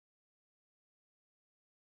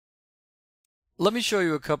Let me show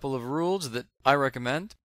you a couple of rules that I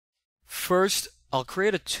recommend. First, I'll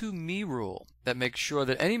create a to me rule that makes sure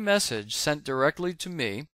that any message sent directly to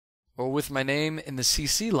me or with my name in the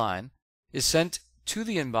CC line is sent to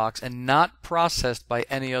the inbox and not processed by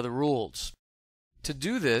any other rules. To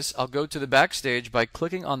do this, I'll go to the Backstage by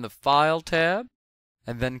clicking on the File tab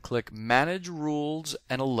and then click Manage Rules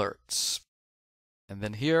and Alerts. And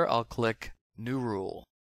then here I'll click New Rule.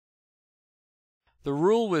 The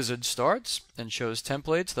Rule Wizard starts and shows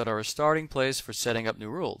templates that are a starting place for setting up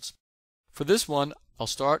new rules. For this one, I'll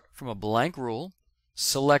start from a blank rule,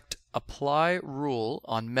 select Apply Rule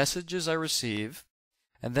on messages I receive,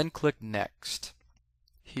 and then click Next.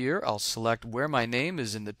 Here I'll select where my name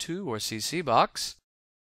is in the To or CC box.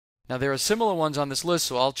 Now there are similar ones on this list,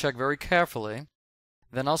 so I'll check very carefully.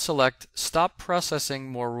 Then I'll select Stop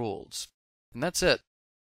Processing More Rules. And that's it.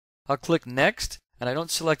 I'll click Next, and I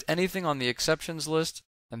don't select anything on the exceptions list,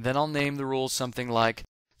 and then I'll name the rule something like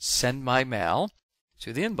Send My Mail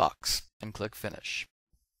to the inbox, and click Finish.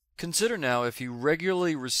 Consider now if you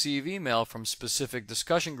regularly receive email from specific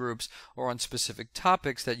discussion groups or on specific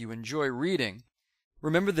topics that you enjoy reading.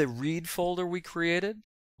 Remember the Read folder we created?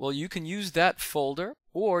 Well, you can use that folder,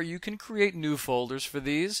 or you can create new folders for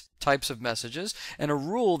these types of messages, and a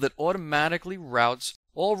rule that automatically routes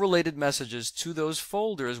all related messages to those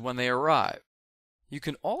folders when they arrive. You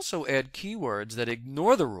can also add keywords that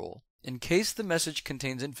ignore the rule in case the message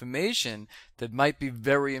contains information that might be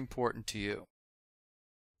very important to you.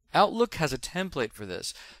 Outlook has a template for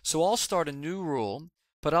this, so I'll start a new rule,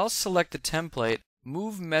 but I'll select the template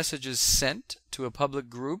Move Messages Sent to a Public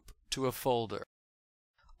Group to a Folder.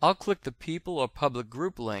 I'll click the People or Public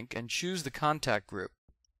Group link and choose the contact group.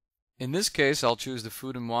 In this case, I'll choose the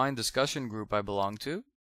Food and Wine discussion group I belong to.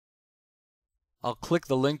 I'll click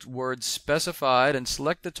the linked word specified and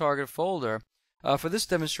select the target folder. For this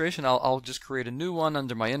demonstration, I'll just create a new one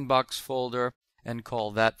under my inbox folder and call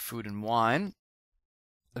that Food and Wine.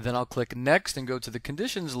 Then I'll click Next and go to the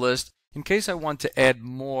conditions list in case I want to add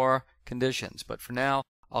more conditions. But for now,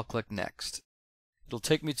 I'll click Next. It'll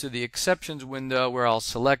take me to the exceptions window where I'll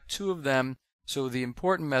select two of them so the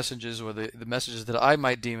important messages or the messages that I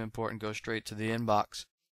might deem important go straight to the inbox.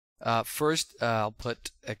 First, I'll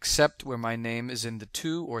put Except where my name is in the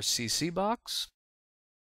To or CC box,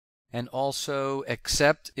 and also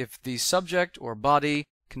Except if the subject or body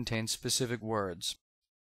contains specific words.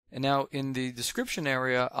 And now in the description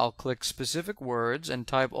area, I'll click Specific Words and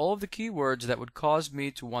type all of the keywords that would cause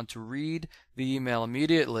me to want to read the email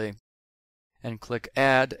immediately, and click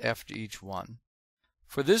Add after each one.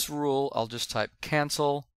 For this rule, I'll just type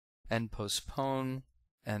Cancel and Postpone,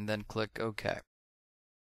 and then click OK.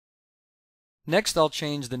 Next, I'll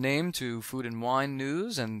change the name to Food and Wine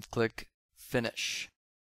News and click Finish.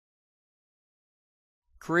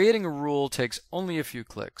 Creating a rule takes only a few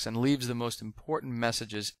clicks and leaves the most important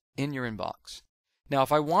messages in your inbox. Now,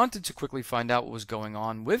 if I wanted to quickly find out what was going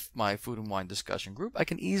on with my Food and Wine discussion group, I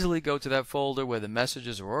can easily go to that folder where the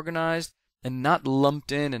messages are organized and not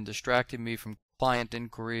lumped in and distracting me from client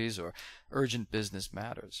inquiries or urgent business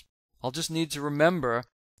matters. I'll just need to remember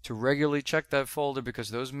to regularly check that folder because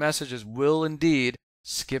those messages will indeed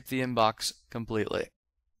skip the inbox completely.